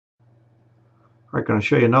All right, going to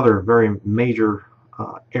show you another very major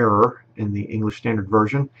error in the English Standard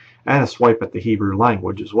Version, and a swipe at the Hebrew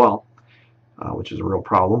language as well, which is a real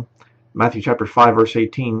problem. Matthew chapter 5, verse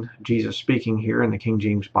 18, Jesus speaking here in the King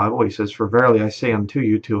James Bible, he says, "For verily I say unto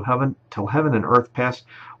you, till heaven and earth pass,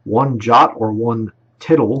 one jot or one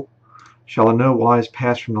tittle shall in no wise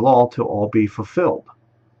pass from the law till all be fulfilled."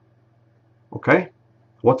 Okay?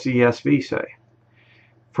 What's the ESV say?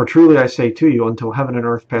 "For truly I say to you, until heaven and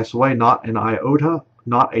earth pass away, not an iota,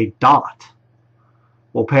 not a dot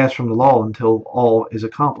will pass from the law until all is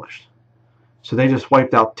accomplished." So they just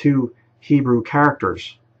wiped out two Hebrew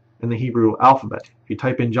characters in the Hebrew alphabet. If you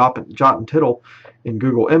type in jot and tittle in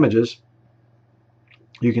Google Images,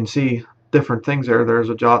 you can see different things there. There's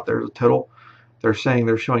a jot, there's a tittle. They're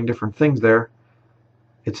showing different things there.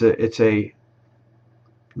 It's a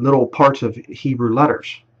little parts of Hebrew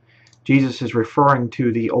letters. Jesus is referring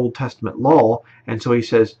to the Old Testament law, and so he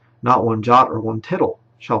says, not one jot or one tittle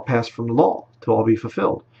shall pass from the law till all be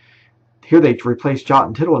fulfilled. Here they replace jot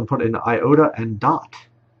and tittle and put in iota and dot,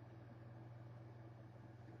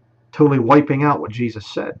 totally wiping out what Jesus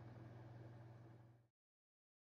said.